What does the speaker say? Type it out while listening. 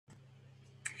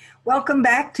Welcome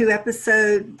back to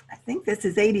episode, I think this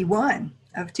is 81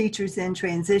 of Teachers in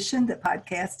Transition, the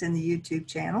podcast and the YouTube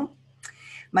channel.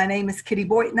 My name is Kitty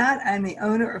Boitnott. I'm the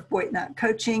owner of Boitnott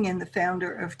Coaching and the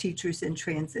founder of Teachers in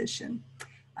Transition.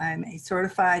 I'm a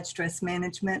certified stress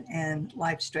management and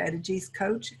life strategies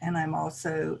coach, and I'm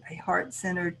also a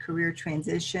heart-centered career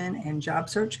transition and job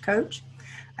search coach.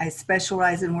 I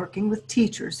specialize in working with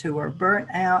teachers who are burnt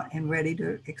out and ready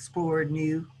to explore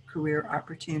new career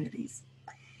opportunities.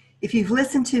 If you've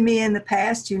listened to me in the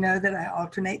past, you know that I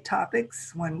alternate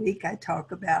topics. One week I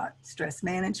talk about stress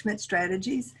management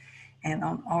strategies, and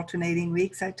on alternating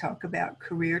weeks I talk about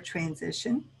career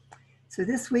transition. So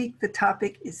this week the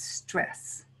topic is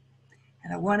stress.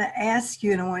 And I want to ask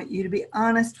you, and I want you to be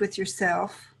honest with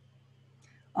yourself.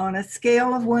 On a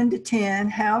scale of 1 to 10,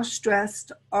 how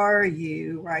stressed are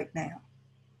you right now?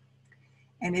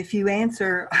 And if you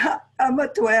answer, I'm a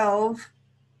 12,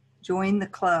 join the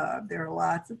club. There are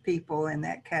lots of people in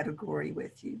that category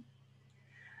with you.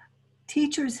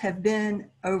 Teachers have been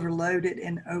overloaded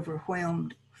and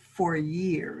overwhelmed for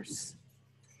years.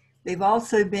 They've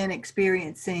also been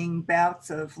experiencing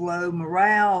bouts of low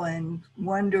morale and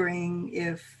wondering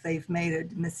if they've made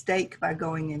a mistake by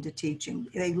going into teaching.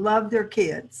 They love their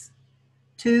kids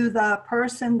to the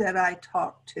person that I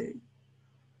talk to.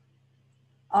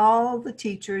 All the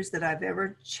teachers that I've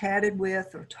ever chatted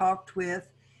with or talked with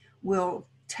will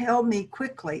tell me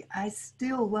quickly, I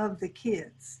still love the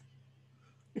kids.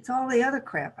 It's all the other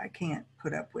crap I can't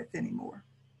put up with anymore.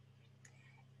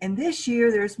 And this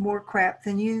year, there's more crap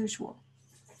than usual.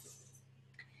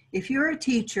 If you're a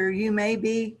teacher, you may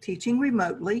be teaching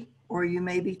remotely, or you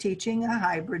may be teaching a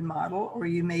hybrid model, or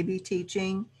you may be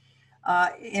teaching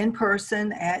in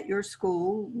person at your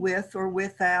school with or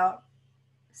without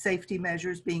safety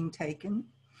measures being taken.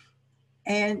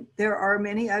 And there are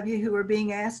many of you who are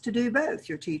being asked to do both.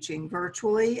 You're teaching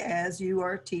virtually as you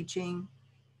are teaching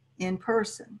in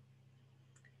person.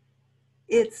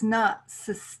 It's not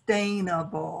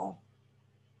sustainable.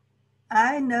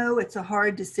 I know it's a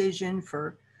hard decision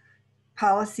for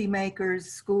policymakers,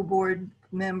 school board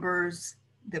members,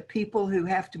 the people who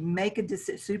have to make a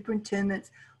decision, superintendents,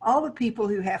 all the people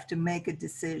who have to make a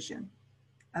decision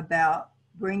about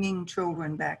bringing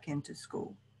children back into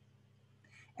school.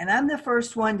 And I'm the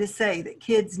first one to say that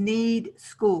kids need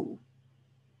school.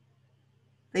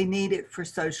 They need it for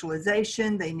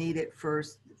socialization. They need it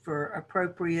for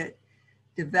appropriate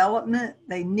development.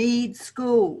 They need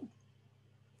school.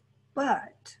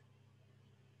 But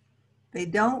they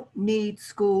don't need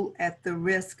school at the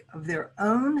risk of their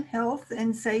own health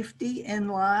and safety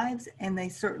and lives, and they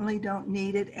certainly don't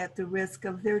need it at the risk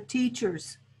of their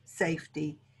teachers'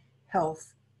 safety,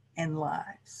 health, and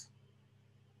lives.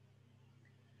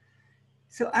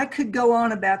 So I could go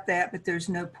on about that, but there's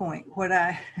no point.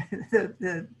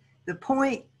 The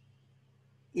point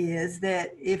is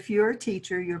that if you're a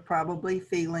teacher, you're probably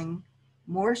feeling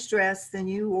more stress than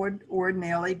you would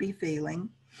ordinarily be feeling.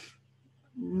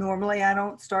 Normally, I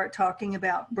don't start talking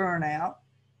about burnout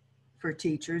for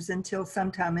teachers until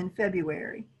sometime in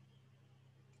February.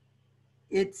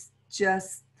 It's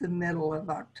just the middle of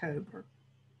October.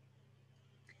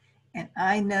 And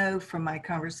I know from my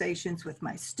conversations with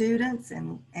my students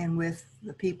and with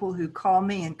the people who call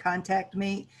me and contact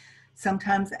me,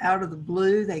 sometimes out of the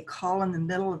blue, they call in the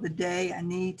middle of the day, I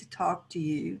need to talk to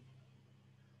you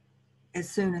as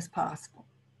soon as possible.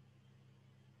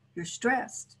 You're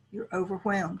stressed, you're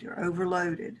overwhelmed, you're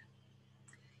overloaded.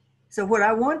 So what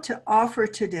I want to offer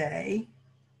today,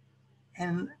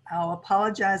 and I'll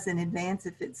apologize in advance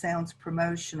if it sounds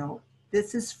promotional,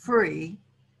 this is free.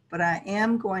 But I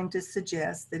am going to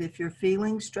suggest that if you're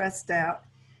feeling stressed out,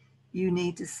 you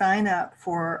need to sign up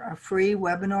for a free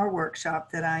webinar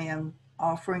workshop that I am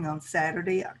offering on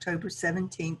Saturday, October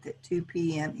 17th at 2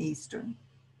 p.m. Eastern.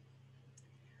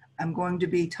 I'm going to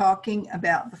be talking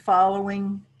about the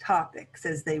following topics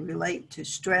as they relate to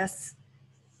stress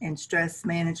and stress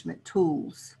management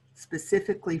tools,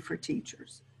 specifically for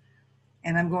teachers.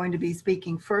 And I'm going to be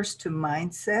speaking first to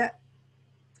mindset,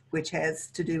 which has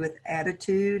to do with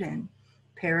attitude and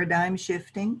paradigm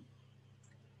shifting.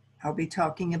 I'll be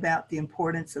talking about the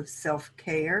importance of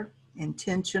self-care,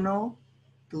 intentional,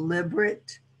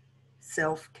 deliberate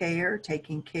self-care,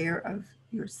 taking care of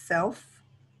yourself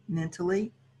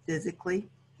mentally, physically,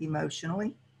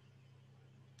 emotionally.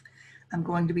 I'm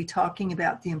going to be talking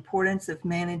about the importance of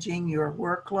managing your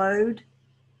workload.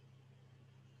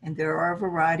 And there are a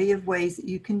variety of ways that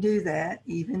you can do that,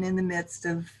 even in the midst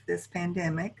of this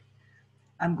pandemic.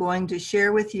 I'm going to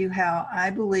share with you how I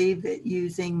believe that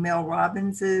using Mel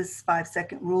Robbins's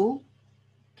 5-second rule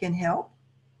can help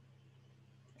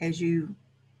as you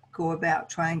go about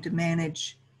trying to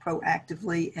manage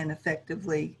proactively and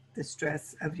effectively the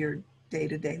stress of your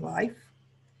day-to-day life.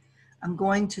 I'm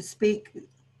going to speak,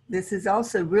 this is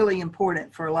also really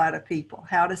important for a lot of people,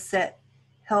 how to set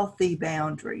healthy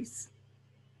boundaries.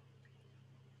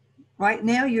 Right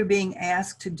now, you're being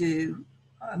asked to do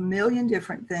a million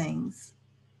different things,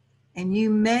 and you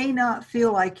may not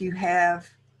feel like you have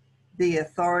the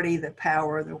authority, the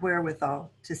power, the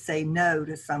wherewithal to say no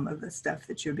to some of the stuff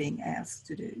that you're being asked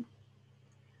to do.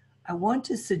 I want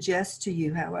to suggest to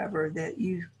you, however, that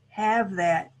you have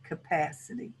that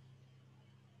capacity.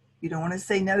 You don't want to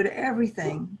say no to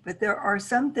everything, but there are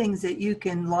some things that you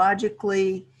can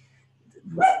logically,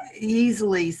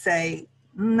 easily say,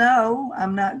 no,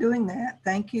 I'm not doing that.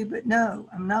 Thank you, but no,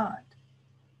 I'm not.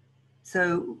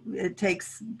 So it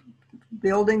takes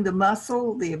building the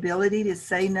muscle, the ability to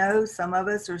say no. Some of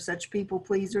us are such people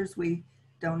pleasers, we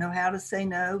don't know how to say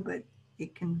no, but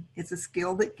it's a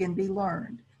skill that can be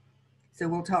learned. So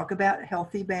we'll talk about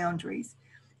healthy boundaries.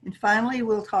 And finally,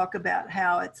 we'll talk about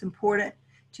how it's important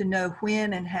to know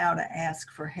when and how to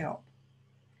ask for help.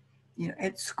 You know,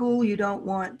 at school, you don't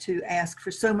want to ask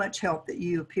for so much help that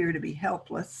you appear to be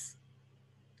helpless.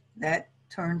 That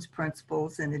turns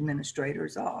principals and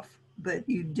administrators off. But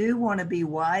you do want to be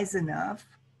wise enough,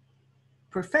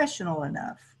 professional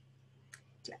enough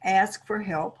to ask for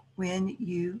help when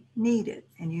you need it.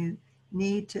 And you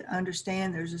need to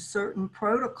understand there's a certain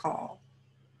protocol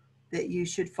that you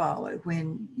should follow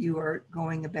when you are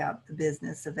going about the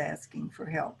business of asking for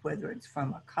help, whether it's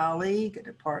from a colleague, a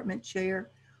department chair,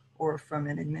 or from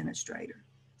an administrator.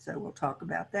 So we'll talk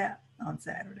about that on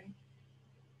Saturday.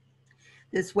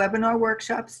 This webinar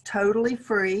workshop is totally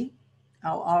free.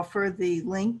 I'll offer the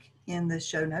link in the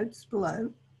show notes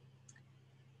below,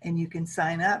 and you can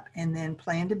sign up and then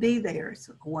plan to be there.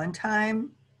 So one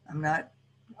time, I'm not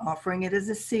offering it as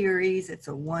a series, it's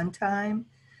a one-time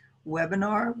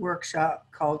webinar workshop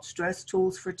called Stress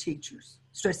Tools for Teachers,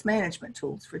 Stress Management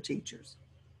Tools for Teachers.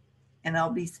 And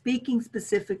I'll be speaking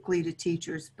specifically to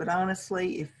teachers, but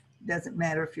honestly, it doesn't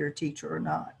matter if you're a teacher or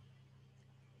not.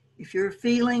 If you're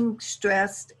feeling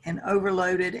stressed and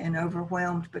overloaded and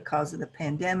overwhelmed because of the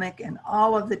pandemic and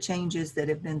all of the changes that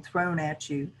have been thrown at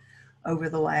you over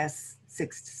the last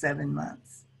 6 to 7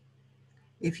 months,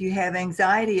 if you have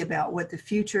anxiety about what the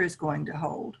future is going to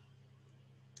hold,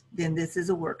 then this is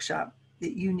a workshop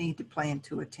that you need to plan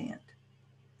to attend.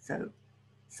 So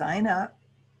sign up,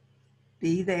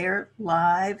 be there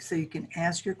live so you can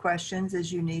ask your questions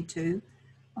as you need to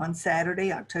on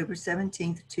Saturday, October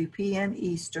 17th, 2 p.m.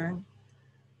 Eastern.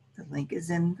 The link is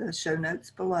in the show notes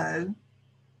below.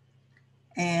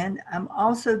 And I'm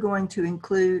also going to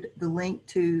include the link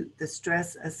to the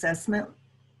stress assessment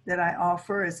that I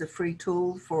offer as a free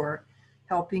tool for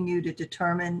helping you to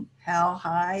determine how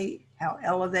high, how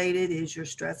elevated is your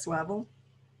stress level.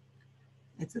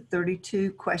 It's a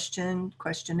 32 question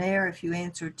questionnaire. If you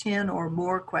answer 10 or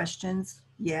more questions,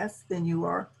 yes, then you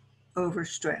are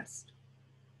overstressed.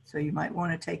 So you might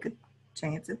want to take a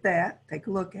chance at that, take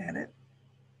a look at it.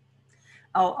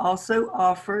 I'll also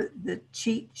offer the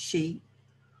cheat sheet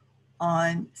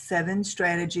on 7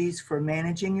 strategies for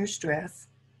managing your stress.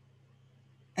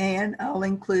 And I'll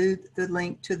include the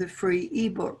link to the free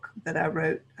ebook that I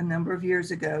wrote a number of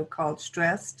years ago called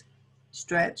Stressed,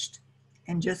 Stretched,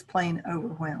 and Just Plain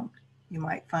Overwhelmed. You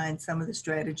might find some of the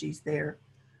strategies there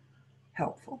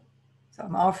helpful. So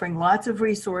I'm offering lots of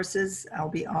resources. I'll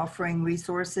be offering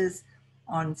resources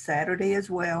on Saturday as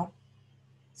well.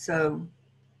 So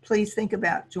please think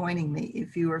about joining me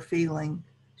if you are feeling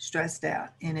stressed out.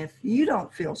 And if you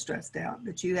don't feel stressed out,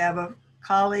 but you have a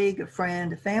colleague, a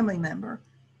friend, a family member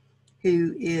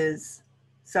who is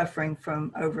suffering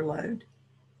from overload,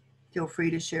 feel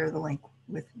free to share the link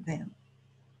with them.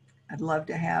 I'd love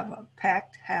to have a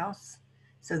packed house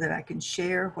so that I can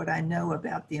share what I know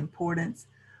about the importance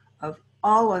of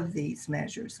all of these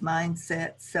measures: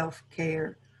 mindset,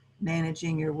 self-care,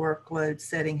 managing your workload,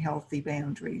 setting healthy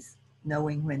boundaries,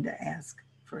 knowing when to ask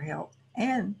for help,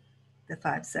 and the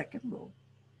 5-second rule.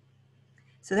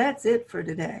 So that's it for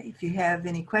today. If you have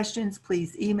any questions,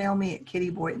 please email me at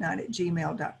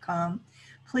kittyboitnott@gmail.com.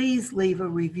 Please leave a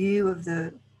review of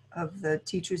the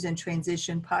Teachers in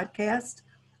Transition podcast,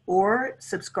 or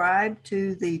subscribe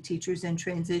to the Teachers in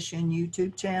Transition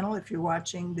YouTube channel if you're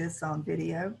watching this on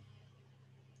video.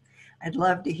 I'd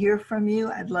love to hear from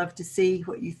you. I'd love to see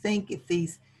what you think. If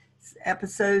these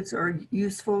episodes are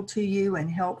useful to you and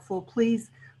helpful, please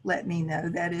let me know.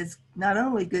 That is not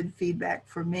only good feedback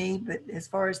for me, but as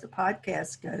far as the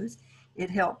podcast goes, it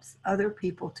helps other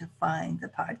people to find the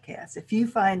podcast. If you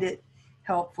find it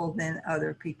helpful, then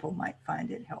other people might find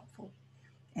it helpful.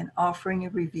 and offering a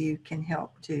review can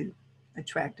help to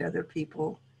attract other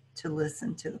people to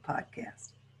listen to the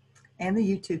podcast. And the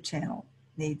YouTube channel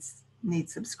needs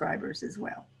subscribers as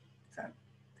well. So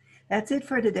that's it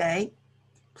for today.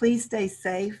 Please stay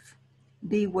safe,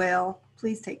 be well,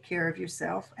 please take care of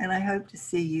yourself, and I hope to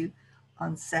see you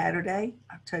on Saturday,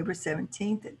 October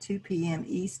 17th at 2 p.m.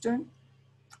 Eastern.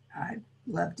 I'd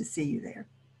love to see you there.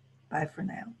 Bye for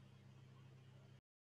now.